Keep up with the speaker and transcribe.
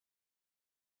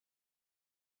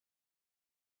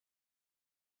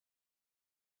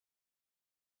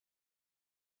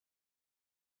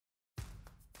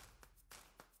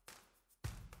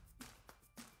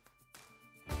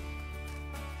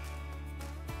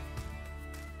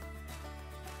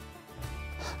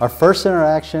Our first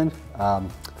interaction,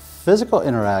 physical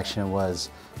interaction, was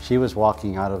she was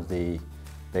walking out of the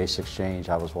base exchange.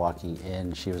 I was walking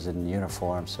in. She was in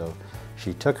uniform, so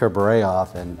she took her beret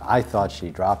off, and I thought she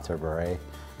dropped her beret.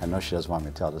 I know she doesn't want me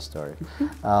to tell the story.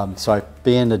 So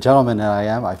being the gentleman that I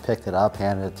am, I picked it up,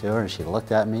 handed it to her, and she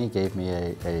looked at me, gave me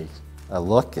a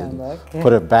look, and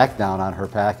put it back down on her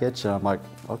package, and I'm like,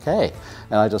 okay.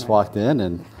 And I just walked in,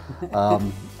 and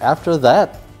after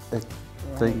that,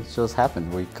 things just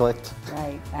happened. We clicked.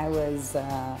 Right. I was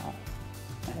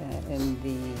in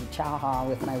the chow hall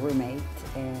with my roommate,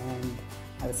 and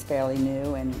I was fairly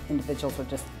new, and individuals were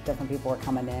just, different people were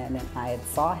coming in, and I had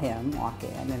saw him walk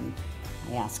in, and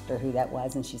I asked her who that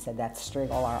was, and she said, that's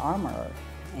Striegel, our armorer.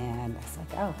 And I was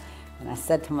like, oh. And I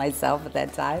said to myself at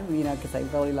that time, you know, because I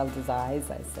really loved his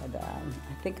eyes, I said,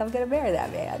 I think I'm going to marry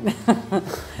that man.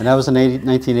 And that was in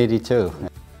 1982.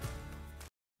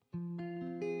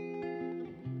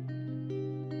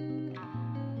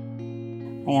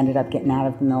 I ended up getting out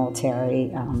of the military.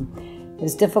 It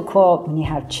was difficult when you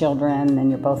have children and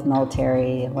you're both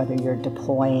military, whether you're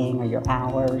deploying or your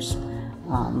hours.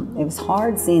 It was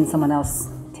hard seeing someone else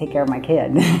take care of my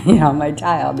kid, you know, my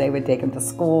child. They would take him to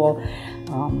school.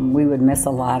 We would miss a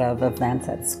lot of events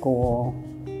at school.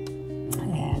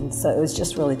 And so it was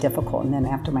just really difficult. And then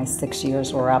after my 6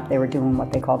 years were up, they were doing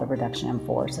what they called a reduction in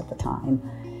force at the time.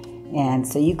 And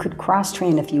so you could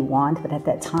cross-train if you want, but at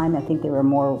that time I think they were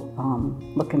more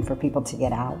looking for people to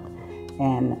get out.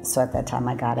 And so at that time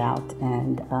I got out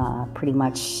and pretty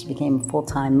much became a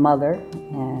full-time mother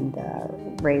and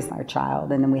raised our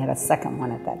child. And then we had a second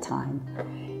one at that time.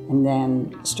 And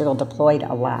then Striegel deployed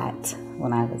a lot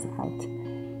when I was out.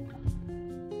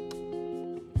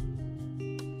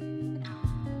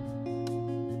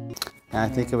 And I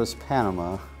think it was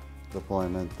Panama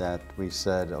deployment that we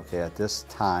said, okay, at this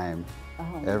time,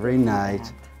 every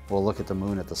night, we'll look at the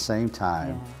moon at the same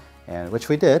time. Yeah. And which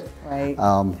we did. Right.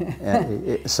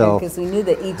 So because we knew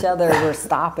that each other were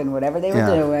stopping whatever they were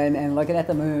doing and looking at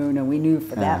the moon, and we knew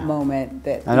for that moment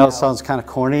that. I know it sounds kind of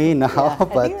corny now,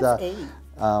 but I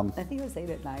think it was 8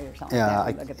 at night or something. Yeah,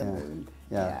 look at the moon.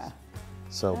 Yeah.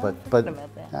 So, no, but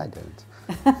I didn't.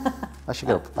 I should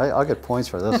get. I'll get points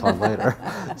for this one later.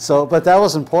 So, but that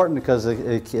was important because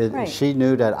she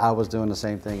knew that I was doing the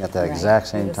same thing at the exact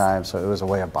same time. So it was a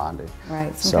way of bonding.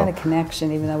 Right, some kind of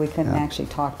connection, even though we couldn't actually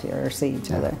talk to her or see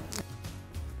each other.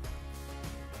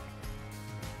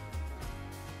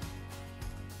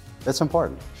 It's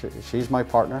important. She's my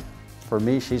partner. For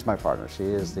me, she's my partner. She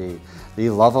is the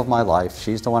love of my life.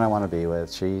 She's the one I want to be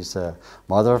with. She's the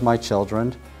mother of my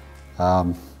children.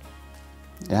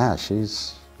 Yeah,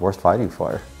 she's worth fighting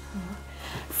for.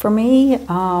 For me,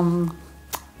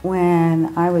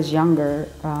 when I was younger,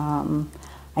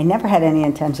 I never had any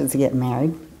intentions of getting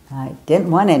married. I didn't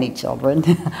want any children.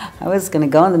 I was going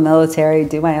to go in the military,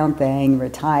 do my own thing,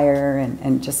 retire,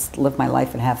 and just live my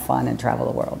life and have fun and travel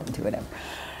the world and do whatever.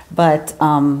 But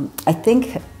I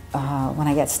think when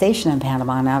I got stationed in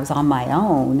Panama and I was on my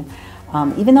own,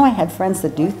 even though I had friends to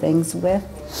do things with,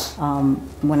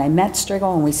 when I met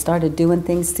Striegel and we started doing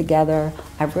things together,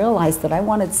 I realized that I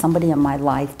wanted somebody in my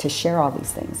life to share all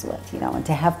these things with, you know, and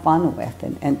to have fun with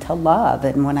and to love.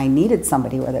 And when I needed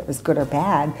somebody, whether it was good or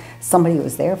bad, somebody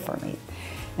was there for me.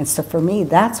 And so for me,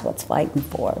 that's what's fighting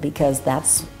for, because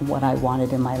that's what I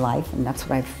wanted in my life, and that's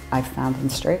what I found in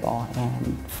Striegel.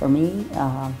 And for me,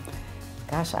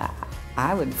 gosh,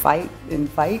 I would fight, and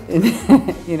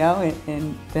you know,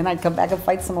 and then I'd come back and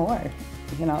fight some more,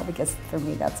 you know, because for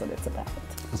me, that's what it's about.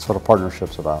 That's what a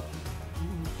partnership's about.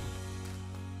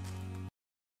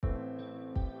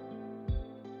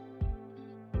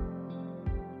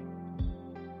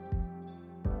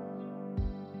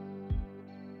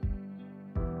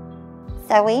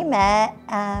 So we met,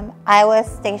 I was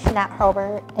stationed at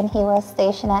Hobart and he was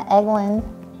stationed at Eglin,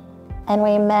 and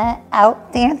we met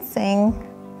out dancing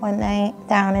one night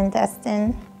down in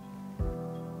Destin.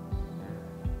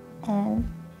 And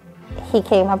he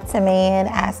came up to me and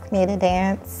asked me to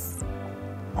dance,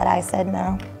 but I said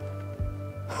no.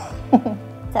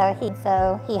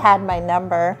 So he had my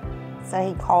number, so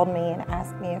he called me and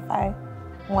asked me if I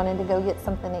wanted to go get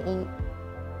something to eat.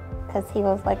 Because he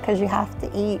was like, because you have to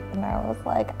eat. And I was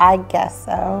like, I guess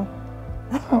so.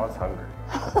 I was hungry.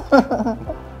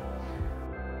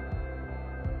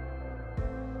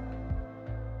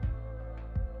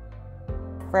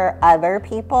 For other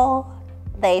people,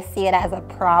 they see it as a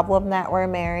problem that we're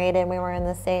married and we were in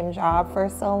the same job for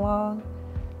so long.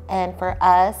 And for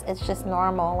us, it's just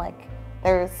normal. Like,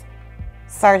 there's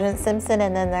Sergeant Simpson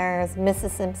and then there's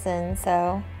Mrs. Simpson.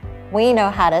 So we know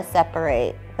how to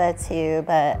separate the two,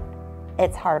 but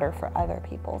it's harder for other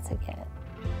people to get.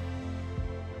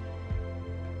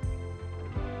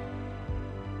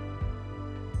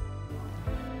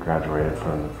 graduated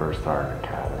from the First Sergeant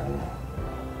Academy,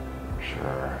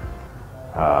 sure.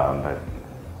 But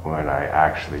when I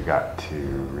actually got to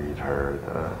read her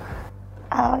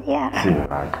the senior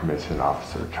non-commissioned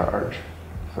officer charge,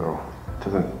 so it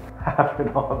doesn't happen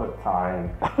all the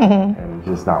time, and it's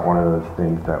just not one of those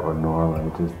things that would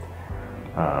normally just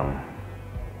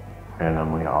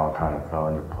randomly all kind of fell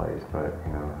into place. But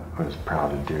you know, I was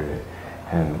proud to do it,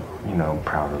 and you know,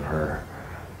 proud of her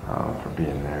for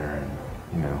being there and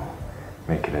you know,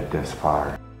 making it this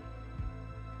far.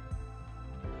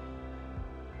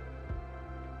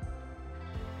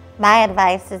 My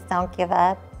advice is don't give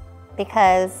up,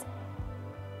 because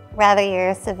whether you're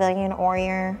a civilian or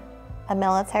you're a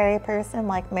military person,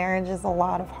 like, marriage is a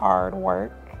lot of hard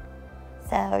work.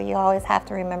 So you always have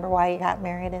to remember why you got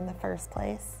married in the first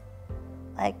place.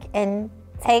 Like, and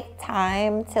take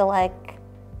time to like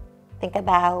think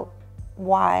about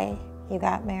why you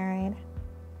got married,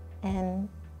 and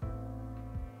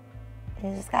you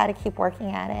just got to keep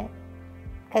working at it,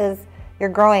 because you're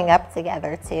growing up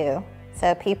together too.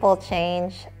 So people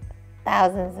change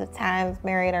thousands of times,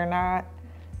 married or not.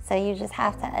 So you just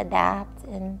have to adapt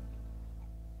and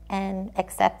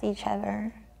accept each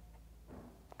other,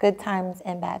 good times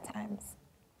and bad times.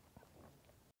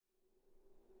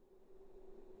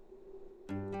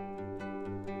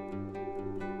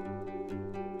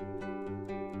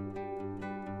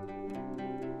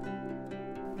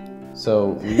 So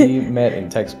we met in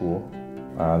tech school.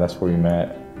 That's where we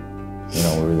met. You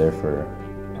know, we were there for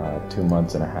 2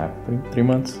 months and a half, 3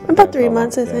 months? About 3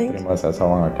 months, I think. 3 months, that's how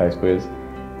long our tech school is.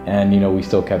 And, you know, we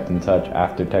still kept in touch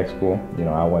after tech school. You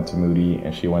know, I went to Moody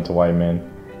and she went to Whiteman,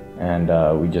 and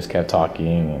we just kept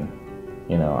talking. And,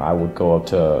 you know, I would go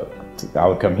up I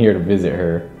would come here to visit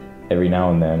her every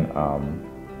now and then,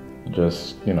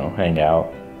 just, you know, hang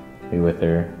out, be with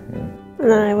her. And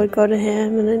then I would go to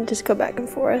him and then just go back and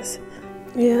forth.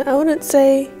 Yeah, I wouldn't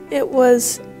say it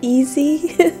was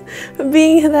easy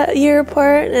being that year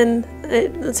apart, and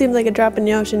it seems like a drop in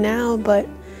the ocean now, but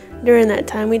during that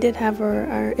time we did have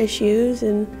our issues,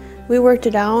 and we worked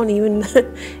it out, even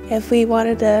if we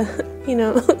wanted to, you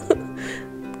know,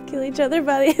 kill each other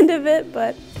by the end of it.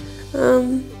 But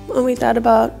when we thought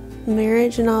about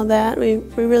marriage and all that, we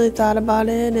really thought about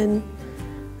it, and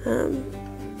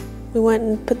we went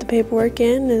and put the paperwork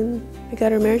in, and we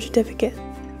got our marriage certificate.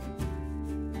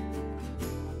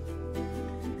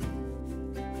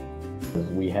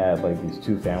 We had like these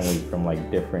two families from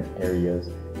like different areas,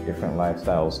 different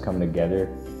lifestyles come together,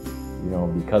 you know,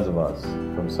 because of us,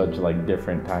 from such like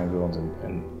different time zones,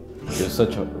 and it was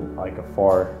such a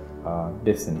far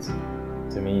distance.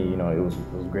 To me, you know, it was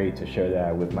great to share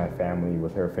that with my family,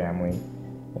 with her family,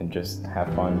 and just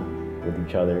have fun with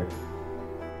each other.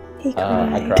 He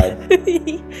cried. I cried.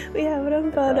 We have it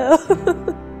on photo.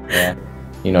 Yeah,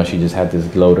 you know, she just had this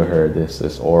glow to her,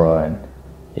 this aura, and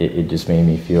it just made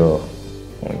me feel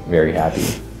like very happy,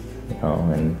 you know.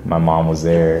 And my mom was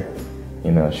there,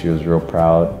 you know, she was real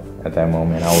proud at that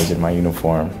moment. I was in my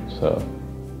uniform, so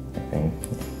I think,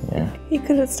 yeah. He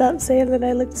couldn't stop saying that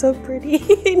I looked so pretty,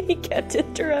 and he kept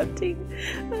interrupting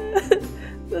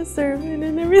the sermon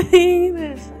and everything. And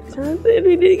I was like, Jonathan,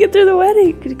 we need to get through the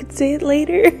wedding. You could say it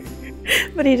later.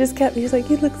 But he just kept, he's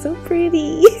like, you look so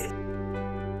pretty.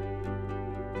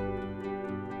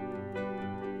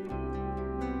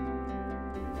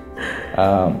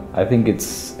 I think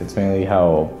it's mainly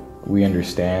how we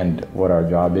understand what our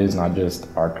job is, not just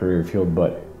our career field,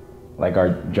 but like our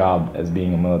job as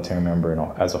being a military member and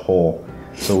as a whole.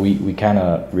 So we kind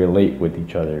of relate with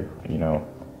each other, you know.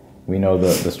 We know the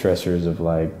stressors of,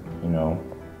 like, you know,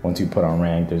 once you put on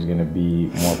rank, there's gonna be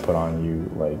more put on you,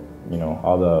 like, you know,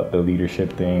 all the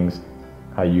leadership things,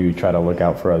 how you try to look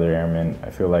out for other airmen. I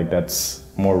feel like that's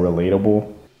more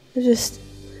relatable.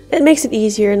 It makes it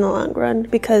easier in the long run,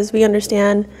 because we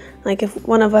understand, like, if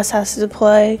one of us has to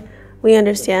deploy, we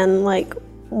understand, like,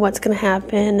 what's going to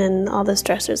happen and all the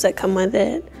stressors that come with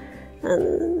it.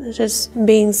 And it's just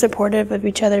being supportive of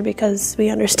each other, because we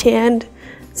understand,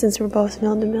 since we're both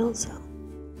mill to mill. So.